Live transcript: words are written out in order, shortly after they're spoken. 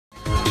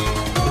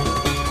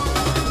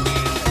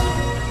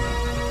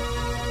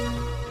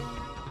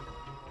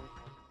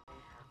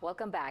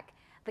welcome back.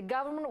 The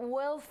government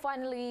will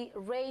finally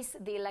raise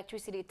the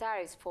electricity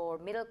tariffs for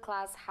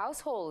middle-class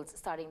households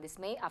starting this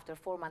May after a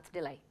 4-month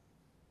delay.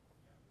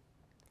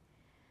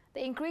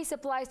 The increase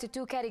applies to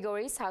two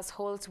categories: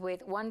 households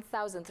with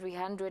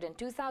 1,300 and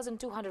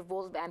 2,200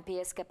 volt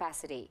amperes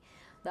capacity.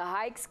 The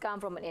hikes come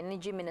from an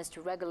Energy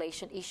Ministry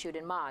regulation issued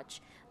in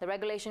March. The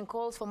regulation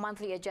calls for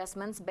monthly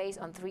adjustments based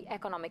on 3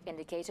 economic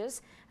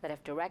indicators that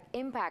have direct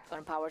impact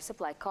on power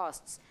supply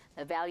costs: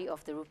 the value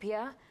of the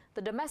rupiah,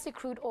 the domestic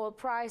crude oil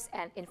price,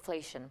 and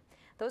inflation.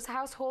 Those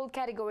household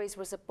categories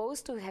were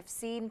supposed to have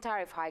seen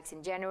tariff hikes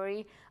in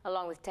January,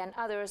 along with 10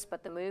 others,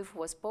 but the move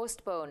was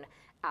postponed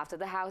after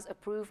the House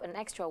approved an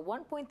extra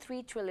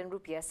 1.3 trillion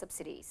rupiah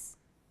subsidies.